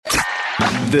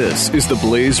This is the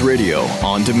Blaze Radio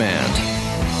on demand.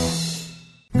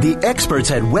 The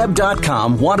experts at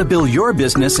Web.com want to build your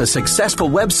business a successful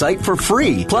website for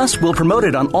free. Plus, we'll promote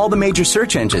it on all the major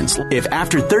search engines. If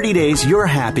after 30 days you're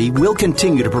happy, we'll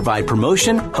continue to provide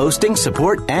promotion, hosting,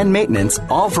 support, and maintenance,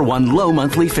 all for one low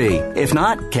monthly fee. If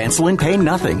not, cancel and pay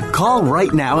nothing. Call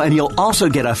right now and you'll also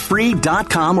get a free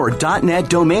 .com or .net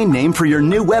domain name for your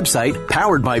new website,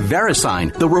 powered by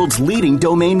VeriSign, the world's leading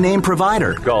domain name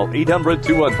provider. Call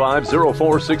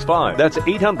 800-215-0465. That's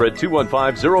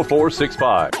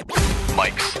 800-215-0465.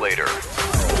 Mike Slater.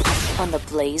 On the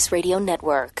Blaze Radio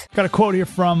Network. Got a quote here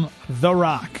from The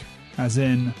Rock, as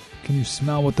in, can you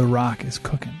smell what The Rock is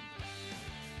cooking?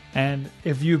 And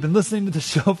if you've been listening to the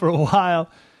show for a while,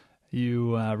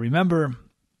 you remember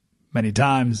many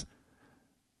times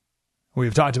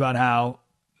we've talked about how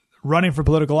running for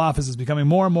political office is becoming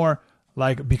more and more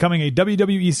like becoming a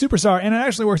WWE superstar, and it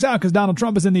actually works out because Donald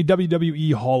Trump is in the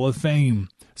WWE Hall of Fame.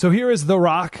 So here is The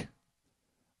Rock.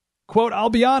 Quote, I'll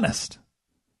be honest,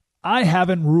 I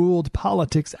haven't ruled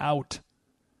politics out.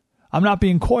 I'm not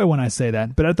being coy when I say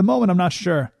that, but at the moment I'm not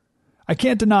sure. I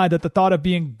can't deny that the thought of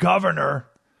being governor,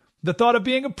 the thought of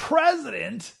being a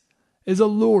president, is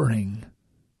alluring.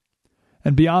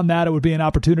 And beyond that, it would be an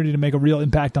opportunity to make a real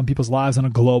impact on people's lives on a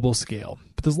global scale.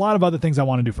 But there's a lot of other things I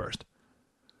want to do first.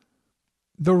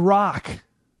 The Rock.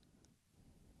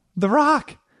 The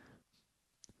Rock.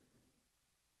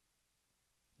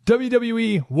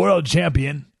 WWE World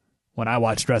Champion when I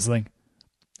watched wrestling.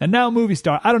 And now movie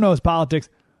star. I don't know his politics,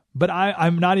 but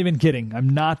I'm not even kidding. I'm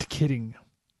not kidding.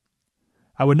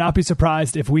 I would not be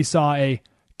surprised if we saw a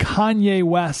Kanye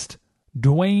West,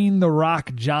 Dwayne The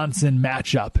Rock Johnson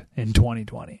matchup in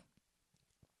 2020.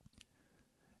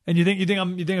 And you think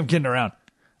I'm kidding around?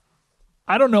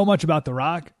 I don't know much about The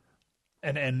Rock,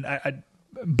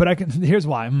 but I can. Here's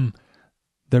why.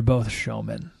 They're both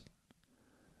showmen.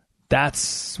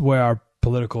 That's where our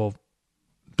political,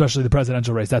 especially the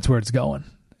presidential race, that's where it's going.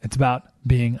 It's about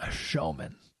being a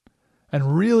showman.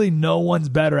 And really no one's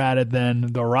better at it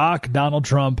than The Rock, Donald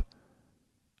Trump,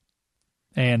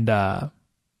 and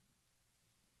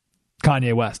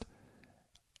Kanye West.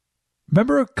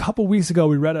 Remember a couple weeks ago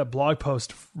we read a blog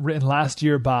post written last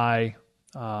year by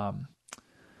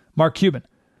Mark Cuban.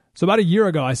 So about a year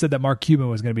ago I said that Mark Cuban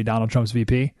was going to be Donald Trump's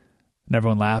VP, and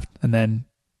everyone laughed. And then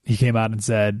he came out and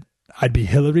said, I'd be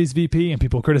Hillary's VP, and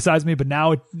people criticized me, but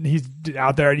now he's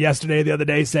out there the other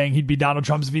day saying he'd be Donald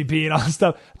Trump's VP and all this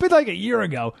stuff. But like a year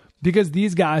ago, because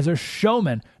these guys are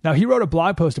showmen. Now, he wrote a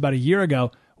blog post about a year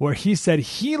ago where he said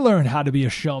he learned how to be a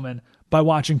showman by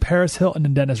watching Paris Hilton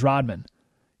and Dennis Rodman.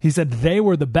 He said they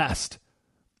were the best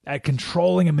at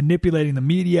controlling and manipulating the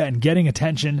media and getting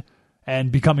attention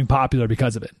and becoming popular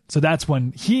because of it. So that's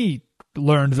when he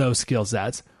learned those skill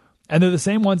sets. And they're the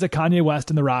same ones that Kanye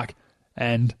West and The Rock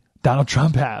and Donald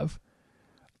Trump have.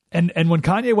 And when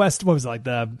Kanye West, what was it, like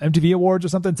the MTV Awards or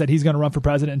something, said he's going to run for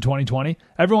president in 2020,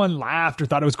 everyone laughed or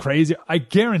thought it was crazy. I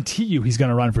guarantee you he's going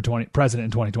to run for president in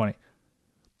 2020.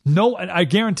 No, and I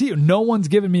guarantee you, no one's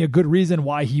given me a good reason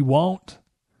why he won't.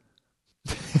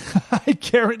 I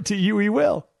guarantee you he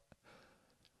will.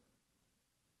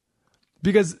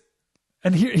 Because,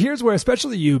 and here's where,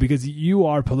 especially you, because you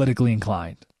are politically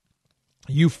inclined.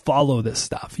 You follow this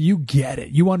stuff. You get it.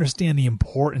 You understand the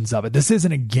importance of it. This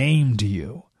isn't a game to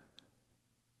you.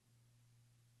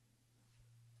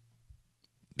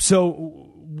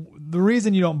 So the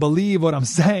reason you don't believe what I'm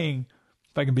saying,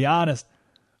 if I can be honest,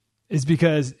 is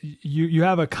because you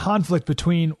have a conflict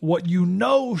between what you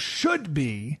know should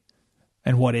be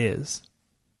and what is.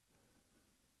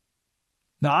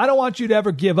 Now, I don't want you to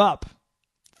ever give up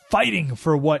fighting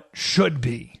for what should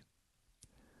be.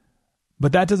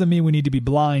 But that doesn't mean we need to be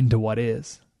blind to what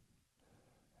is.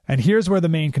 And here's where the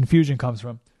main confusion comes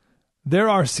from. There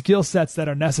are skill sets that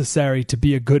are necessary to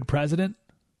be a good president,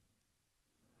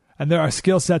 and there are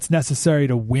skill sets necessary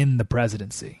to win the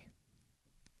presidency.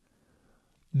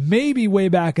 Maybe way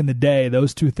back in the day,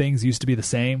 those two things used to be the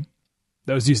same.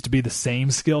 Those used to be the same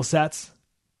skill sets.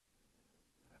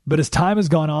 But as time has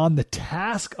gone on, the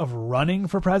task of running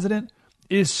for president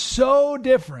is so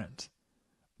different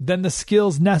than the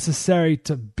skills necessary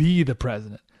to be the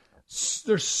president.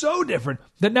 They're so different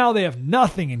that now they have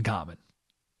nothing in common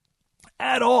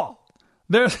at all.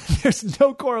 There's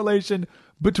no correlation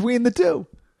between the two.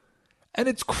 And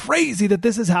it's crazy that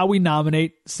this is how we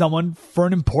nominate someone for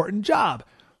an important job.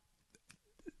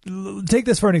 Take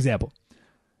this for an example.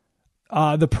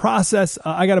 The process,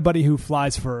 I got a buddy who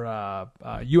flies for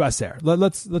U.S. Air.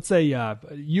 Let's say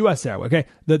U.S. Air, okay?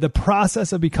 The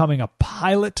process of becoming a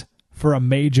pilot for a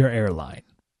major airline.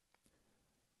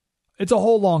 It's a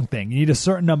whole long thing. You need a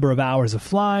certain number of hours of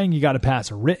flying. You got to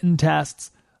pass written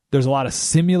tests. There's a lot of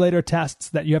simulator tests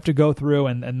that you have to go through.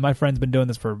 And my friend's been doing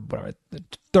this for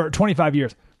 25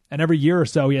 years. And every year or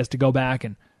so, he has to go back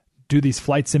and do these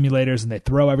flight simulators, and they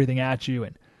throw everything at you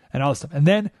and all this stuff. And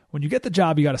then when you get the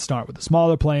job, you got to start with the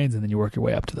smaller planes, and then you work your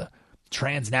way up to the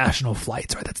transnational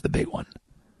flights, right? That's the big one.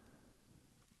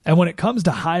 And when it comes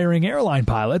to hiring airline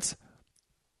pilots,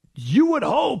 you would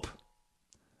hope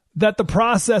that the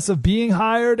process of being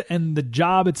hired and the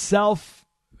job itself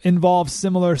involves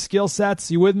similar skill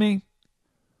sets. You with me?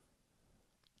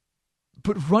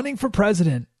 But running for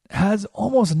president has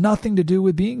almost nothing to do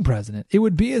with being president. It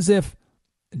would be as if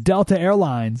Delta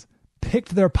Airlines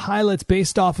picked their pilots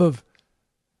based off of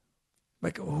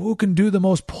like who can do the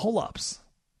most pull-ups,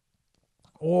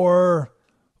 or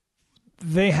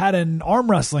they had an arm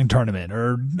wrestling tournament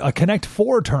or a Connect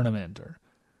 4 tournament, or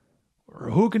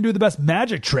who can do the best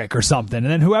magic trick or something.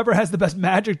 And then whoever has the best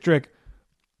magic trick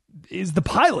is the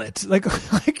pilot. Like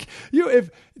you,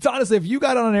 if it's honestly, if you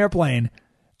got on an airplane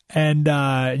and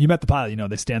you met the pilot,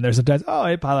 they stand there sometimes. Oh,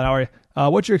 hey pilot, how are you?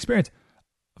 What's your experience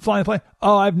flying a plane?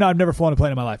 Oh, I've never flown a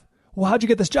plane in my life. Well, how'd you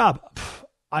get this job?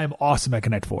 I am awesome at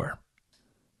Connect 4.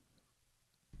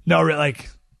 No, like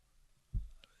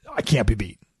I can't be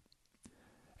beat.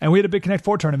 And we had a big Connect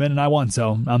 4 tournament, and I won,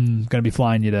 so I'm going to be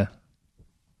flying you to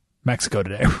Mexico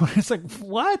today. It's like,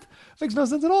 what? Makes no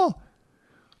sense at all.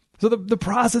 So the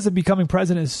process of becoming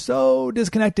president is so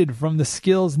disconnected from the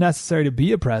skills necessary to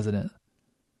be a president.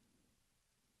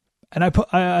 And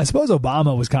I suppose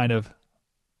Obama was kind of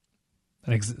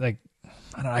I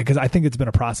don't know, because I think it's been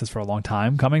a process for a long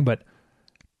time coming, but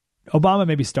Obama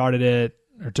maybe started it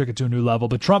or took it to a new level,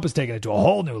 but Trump has taken it to a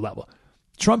whole new level.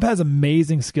 Trump has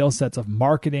amazing skill sets of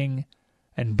marketing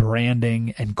and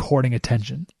branding and courting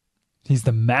attention. He's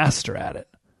the master at it.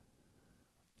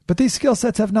 But these skill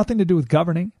sets have nothing to do with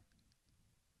governing.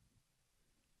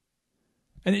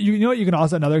 And you know what? You can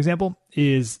also, another example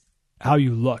is how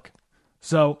you look.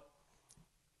 So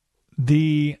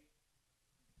the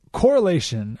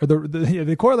correlation, or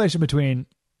the correlation between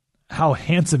how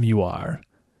handsome you are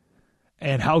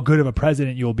and how good of a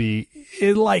president you'll be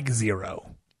is like zero.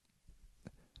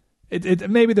 It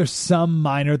maybe there's some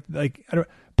minor,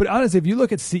 but honestly, if you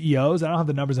look at CEOs, I don't have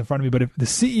the numbers in front of me, but if the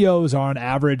CEOs are on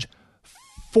average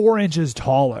 4 inches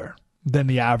taller than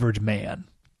the average man,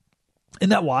 isn't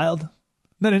that wild?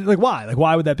 Then why?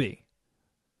 Why would that be?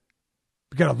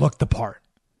 You got to look the part.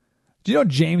 Do you know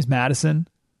James Madison?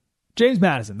 James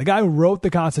Madison, the guy who wrote the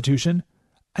Constitution,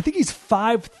 I think he's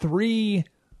 5'3"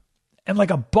 and like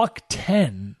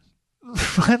 $110.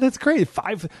 That's crazy.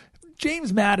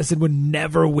 James Madison would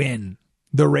never win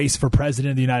the race for president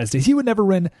of the United States. He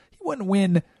wouldn't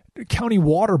win county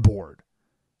water board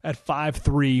at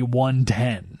 5'3",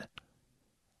 110.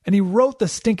 And he wrote the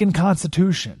stinking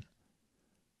Constitution.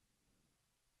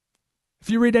 If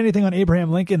you read anything on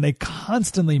Abraham Lincoln, they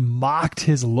constantly mocked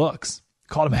his looks.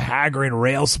 Called him haggard,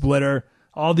 rail splitter,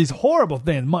 all these horrible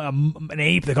things. An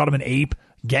ape, they called him an ape,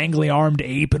 gangly armed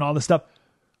ape and all this stuff.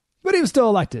 But he was still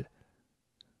elected.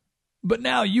 But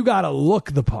now you got to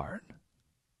look the part.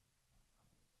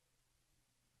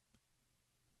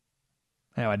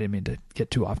 Anyway, I didn't mean to get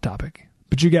too off topic,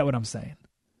 but you get what I'm saying.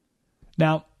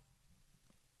 Now,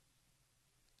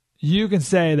 you can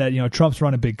say that, Trump's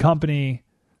run a big company,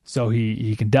 so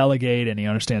he can delegate and he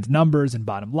understands numbers and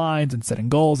bottom lines and setting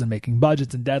goals and making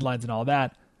budgets and deadlines and all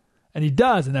that. And he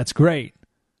does, and that's great.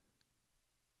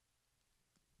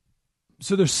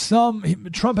 So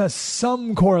Trump has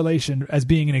some correlation as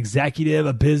being an executive,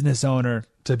 a business owner,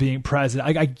 to being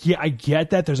president. I get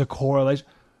that there's a correlation.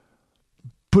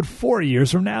 But 4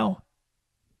 years from now,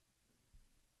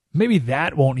 maybe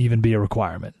that won't even be a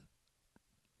requirement.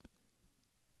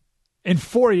 In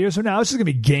 4 years from now, it's just going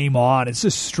to be game on. It's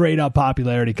just straight up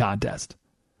popularity contest.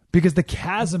 Because the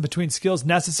chasm between skills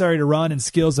necessary to run and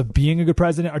skills of being a good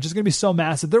president are just going to be so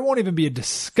massive, there won't even be a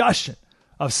discussion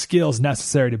of skills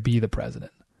necessary to be the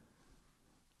president.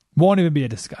 Won't even be a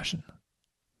discussion.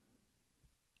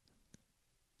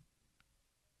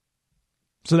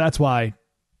 So that's why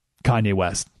Kanye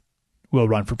West will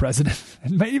run for president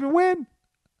and may even win.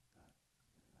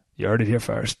 You heard it here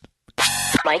first.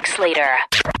 Mike Slater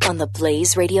on the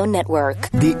Blaze Radio Network.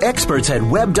 The experts at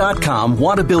Web.com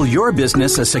want to build your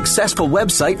business a successful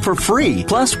website for free.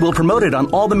 Plus, we'll promote it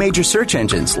on all the major search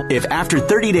engines. If after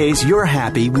 30 days you're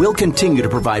happy, we'll continue to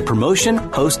provide promotion,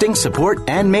 hosting, support,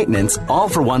 and maintenance, all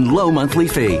for one low monthly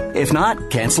fee. If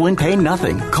not, cancel and pay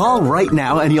nothing. Call right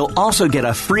now and you'll also get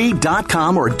a free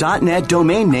 .com or .net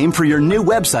domain name for your new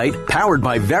website, powered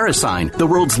by VeriSign, the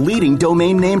world's leading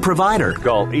domain name provider.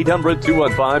 Call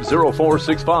 800-215-0460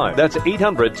 0465. That's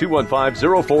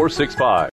 800-215-0465.